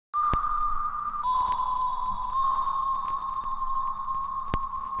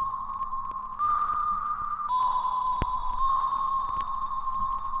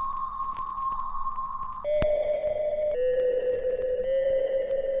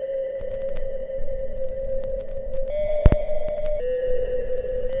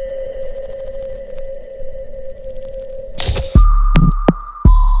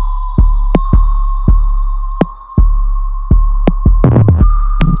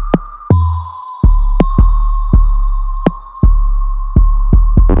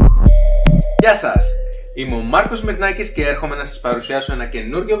Γεια σας! Είμαι ο Μάρκος Σμυρνάκης και έρχομαι να σας παρουσιάσω ένα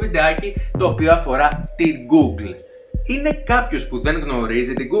καινούργιο βιντεάκι το οποίο αφορά την Google. Είναι κάποιος που δεν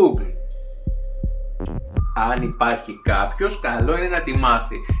γνωρίζει την Google? Αν υπάρχει κάποιος, καλό είναι να τη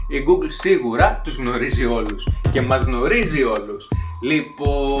μάθει. Η Google σίγουρα τους γνωρίζει όλους και μας γνωρίζει όλους.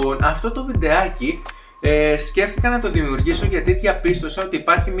 Λοιπόν, αυτό το βιντεάκι σκέφτηκα να το δημιουργήσω γιατί διαπίστωσα ότι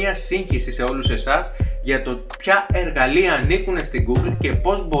υπάρχει μια σύγχυση σε όλους εσάς για το ποια εργαλεία ανήκουν στην Google και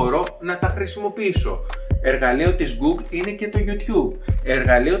πώς μπορώ να τα χρησιμοποιήσω. Εργαλείο της Google είναι και το YouTube.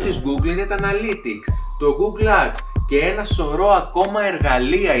 Εργαλείο της Google είναι τα Analytics, το Google Ads και ένα σωρό ακόμα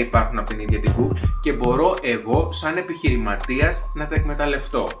εργαλεία υπάρχουν από την ίδια την Google και μπορώ εγώ σαν επιχειρηματίας να τα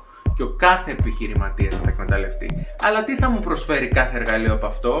εκμεταλλευτώ. Και ο κάθε επιχειρηματίας να τα εκμεταλλευτεί. Αλλά τι θα μου προσφέρει κάθε εργαλείο από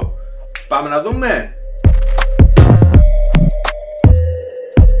αυτό? Πάμε να δούμε!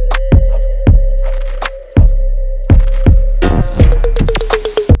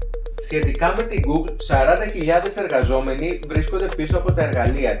 Σχετικά με την Google, 40.000 εργαζόμενοι βρίσκονται πίσω από τα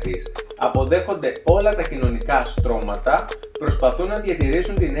εργαλεία της. Αποδέχονται όλα τα κοινωνικά στρώματα, προσπαθούν να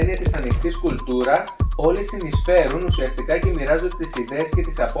διατηρήσουν την έννοια της ανοιχτής κουλτούρας, όλοι συνεισφέρουν ουσιαστικά και μοιράζονται τις ιδέες και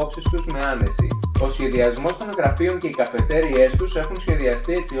τις απόψεις τους με άνεση. Ο σχεδιασμός των γραφείων και οι καφετέριές τους έχουν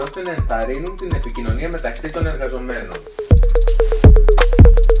σχεδιαστεί έτσι ώστε να ενθαρρύνουν την επικοινωνία μεταξύ των εργαζομένων.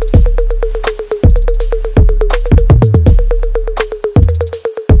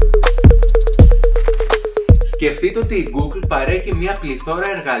 Σκεφτείτε ότι η Google παρέχει μια πληθώρα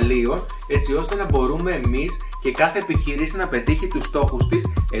εργαλείων έτσι ώστε να μπορούμε εμείς και κάθε επιχείρηση να πετύχει τους στόχους της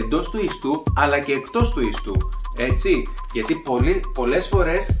εντός του ιστού αλλά και εκτός του ιστού. Έτσι, γιατί πολλές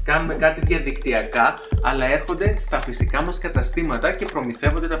φορές κάνουμε κάτι διαδικτυακά αλλά έρχονται στα φυσικά μας καταστήματα και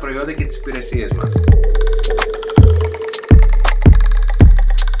προμηθεύονται τα προϊόντα και τις υπηρεσίες μας.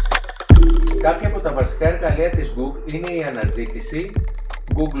 Κάποια από τα βασικά εργαλεία της Google είναι η αναζήτηση,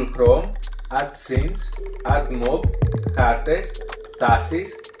 Google Chrome, AdSense, AdMob, Χάρτες,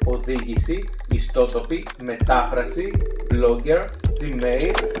 τάσεις, οδήγηση, ιστότοποι, μετάφραση, Blogger,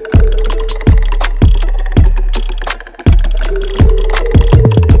 Gmail.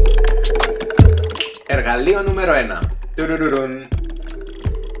 Εργαλείο νούμερο 1.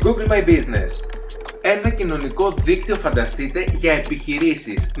 Google MyBusiness. Ένα κοινωνικό δίκτυο, φανταστείτε, για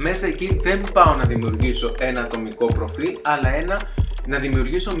επιχειρήσεις. Μέσα εκεί δεν πάω να δημιουργήσω ένα ατομικό προφίλ, αλλά να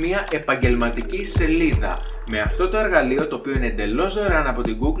δημιουργήσω μια επαγγελματική σελίδα. Με αυτό το εργαλείο, το οποίο είναι εντελώς δωρεάν από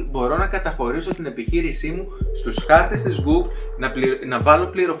την Google, μπορώ να καταχωρήσω την επιχείρησή μου στους χάρτες της Google, να βάλω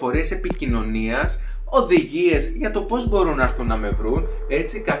πληροφορίες επικοινωνίας, οδηγίες για το πώς μπορούν να έρθουν να με βρουν,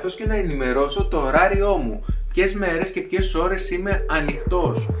 έτσι, καθώς και να ενημερώσω το ωράριό μου. Ποιες μέρες και ποιες ώρες είμαι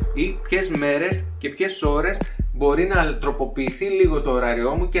ανοιχτός ή ποιες μέρες και ποιες ώρες μπορεί να τροποποιηθεί λίγο το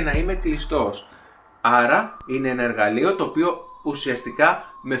ωράριό μου και να είμαι κλειστός. Άρα είναι ένα εργαλείο το οποίο ουσιαστικά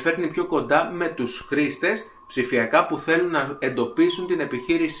με φέρνει πιο κοντά με τους χρήστες ψηφιακά που θέλουν να εντοπίσουν την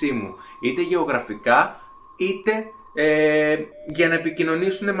επιχείρησή μου, είτε γεωγραφικά είτε για να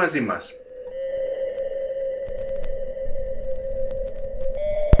επικοινωνήσουν μαζί μας.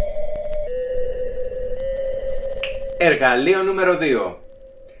 Εργαλείο νούμερο 2.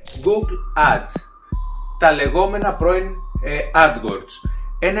 Google Ads. Τα λεγόμενα πρώην AdWords.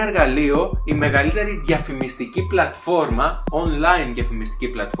 Ένα εργαλείο, η μεγαλύτερη διαφημιστική πλατφόρμα, online διαφημιστική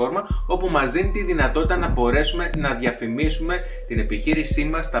πλατφόρμα, όπου μας δίνει τη δυνατότητα να μπορέσουμε να διαφημίσουμε την επιχείρησή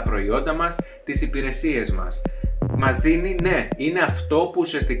μας, τα προϊόντα μας, τις υπηρεσίες μας. Μας δίνει, ναι, είναι αυτό που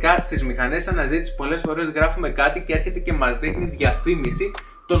ουσιαστικά στις μηχανές αναζήτησης πολλές φορές γράφουμε κάτι και έρχεται και μας δείχνει διαφήμιση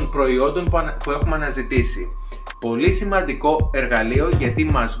των προϊόντων που έχουμε αναζητήσει. Πολύ σημαντικό εργαλείο γιατί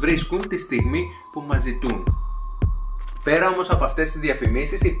μας βρίσκουν τη στιγμή που μας ζητούν. Πέρα όμως από αυτές τις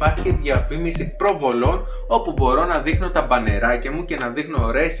διαφημίσεις υπάρχει και διαφήμιση προβολών, όπου μπορώ να δείχνω τα μπανεράκια μου και να δείχνω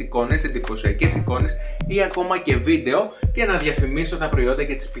ωραίες εικόνες, εντυπωσιακές εικόνες ή ακόμα και βίντεο και να διαφημίσω τα προϊόντα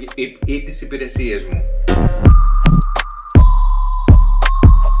ή τις υπηρεσίες μου.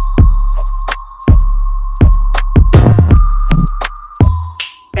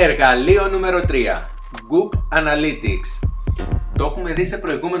 Εργαλείο νούμερο 3. Google Analytics. Το έχουμε δει σε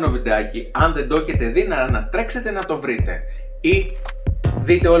προηγούμενο βιντεάκι. Αν δεν το έχετε δει, να τρέξετε να το βρείτε. Ή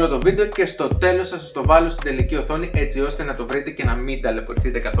δείτε όλο το βίντεο και στο τέλος θα σας το βάλω στην τελική οθόνη έτσι ώστε να το βρείτε και να μην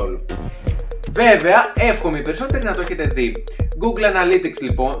ταλαιπωρηθείτε καθόλου. Βέβαια, εύχομαι οι περισσότεροι να το έχετε δει. Google Analytics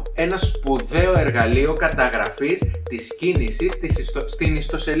λοιπόν, ένα σπουδαίο εργαλείο καταγραφής της κίνησης στην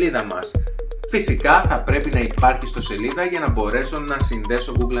ιστοσελίδα μας. Φυσικά θα πρέπει να υπάρχει ιστοσελίδα για να μπορέσω να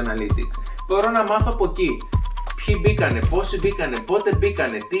συνδέσω Google Analytics. Μπορώ να μάθω από εκεί ποιοι μπήκανε, πόσοι μπήκανε, πότε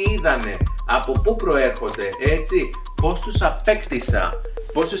μπήκανε, τι είδανε, από πού προέρχονται, έτσι, πώς τους απέκτησα,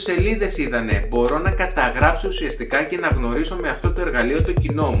 πόσες σελίδες είδανε. Μπορώ να καταγράψω ουσιαστικά και να γνωρίσω με αυτό το εργαλείο το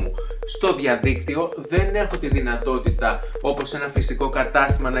κοινό μου. στο διαδίκτυο δεν έχω τη δυνατότητα όπως ένα φυσικό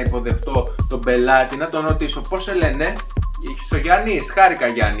κατάστημα να υποδεχτώ τον πελάτη, να τον ρωτήσω πώς σε λένε, είσαι ο Γιάννης, χάρηκα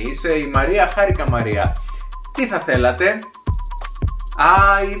Γιάννη, είσαι η Μαρία, χάρηκα Μαρία, τι θα θέλατε?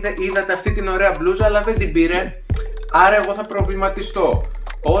 Είδατε αυτή την ωραία μπλούζα αλλά δεν την πήρε, άρα εγώ θα προβληματιστώ.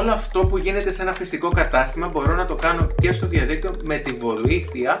 Όλο αυτό που γίνεται σε ένα φυσικό κατάστημα μπορώ να το κάνω και στο διαδίκτυο με τη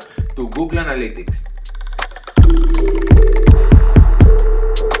βοήθεια του Google Analytics.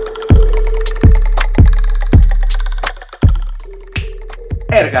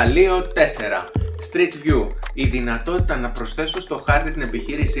 Εργαλείο 4. Street View. Η δυνατότητα να προσθέσω στο χάρτη την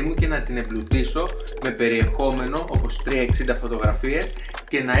επιχείρησή μου και να την εμπλουτίσω με περιεχόμενο όπως 360 φωτογραφίες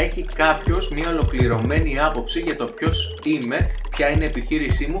και να έχει κάποιος μια ολοκληρωμένη άποψη για το ποιος είμαι, ποια είναι η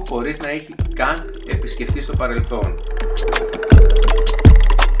επιχείρησή μου χωρίς να έχει καν επισκεφτεί στο παρελθόν.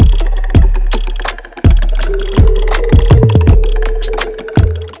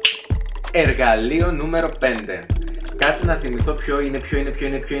 Εργαλείο νούμερο 5. Κάτσε να θυμηθώ ποιο είναι.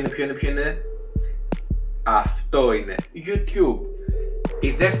 Αυτό είναι. YouTube.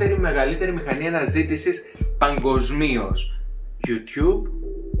 Η δεύτερη μεγαλύτερη μηχανή αναζήτησης παγκοσμίως. YouTube,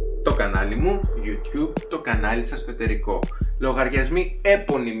 το κανάλι μου. YouTube, το κανάλι σας το εταιρικό. Λογαριασμοί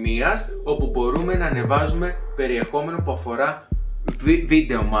επωνυμίας, όπου μπορούμε να ανεβάζουμε περιεχόμενο που αφορά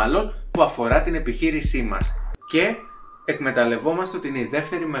βίντεο που αφορά την επιχείρησή μας. Και εκμεταλλευόμαστε ότι είναι η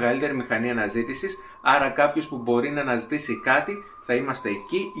δεύτερη μεγαλύτερη μηχανή αναζήτησης, άρα κάποιος που μπορεί να αναζητήσει κάτι θα είμαστε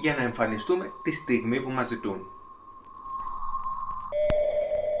εκεί για να εμφανιστούμε τη στιγμή που μας ζητούν.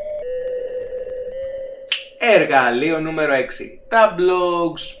 Εργαλείο νούμερο 6. Τα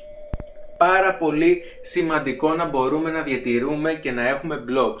blogs. Πάρα πολύ σημαντικό να μπορούμε να διατηρούμε και να έχουμε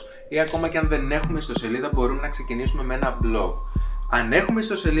blogs, ή ακόμα και αν δεν έχουμε ιστοσελίδα μπορούμε να ξεκινήσουμε με ένα blog. Αν έχουμε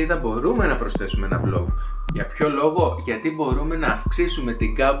ιστοσελίδα μπορούμε να προσθέσουμε ένα blog. Για ποιο λόγο? Γιατί μπορούμε να αυξήσουμε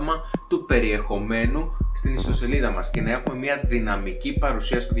την γκάμα του περιεχομένου στην ιστοσελίδα μας και να έχουμε μια δυναμική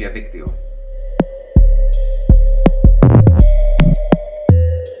παρουσία στο διαδίκτυο.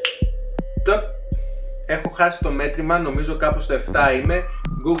 Έχω χάσει το μέτρημα, νομίζω κάπου στο 7 είμαι.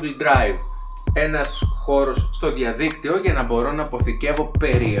 Google Drive. Ένας χώρος στο διαδίκτυο για να μπορώ να αποθηκεύω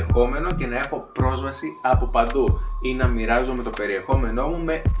περιεχόμενο και να έχω πρόσβαση από παντού ή να μοιράζομαι το περιεχόμενό μου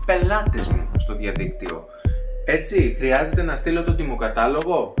με πελάτες μου στο διαδίκτυο. Έτσι, χρειάζεται να στείλω το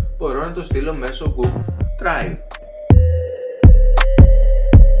τιμοκατάλογο, μπορώ να το στείλω μέσω Google Drive.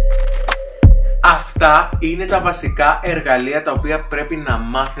 Αυτά είναι τα βασικά εργαλεία τα οποία πρέπει να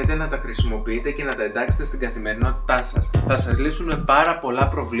μάθετε να τα χρησιμοποιείτε και να τα εντάξετε στην καθημερινότητά σας. Θα σας λύσουν πάρα πολλά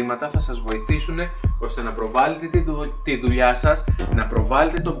προβλήματα, θα σας βοηθήσουν ώστε να προβάλλετε τη δουλειά σας, να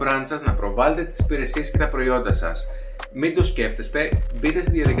προβάλλετε το brand σας, να προβάλλετε τις υπηρεσίες και τα προϊόντα σας. Μην το σκέφτεστε, μπείτε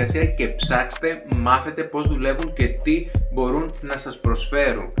στη διαδικασία και ψάξτε, μάθετε πώς δουλεύουν και τι μπορούν να σας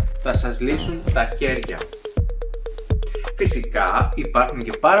προσφέρουν. Θα σας λύσουν τα χέρια. Φυσικά υπάρχουν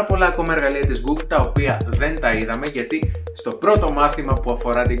και πάρα πολλά ακόμα εργαλεία της Google τα οποία δεν τα είδαμε γιατί στο πρώτο μάθημα που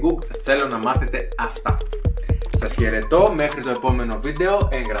αφορά την Google θέλω να μάθετε αυτά. Σας χαιρετώ μέχρι το επόμενο βίντεο,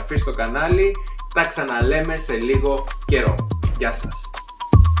 εγγραφή στο κανάλι, τα ξαναλέμε σε λίγο καιρό. Γεια σας!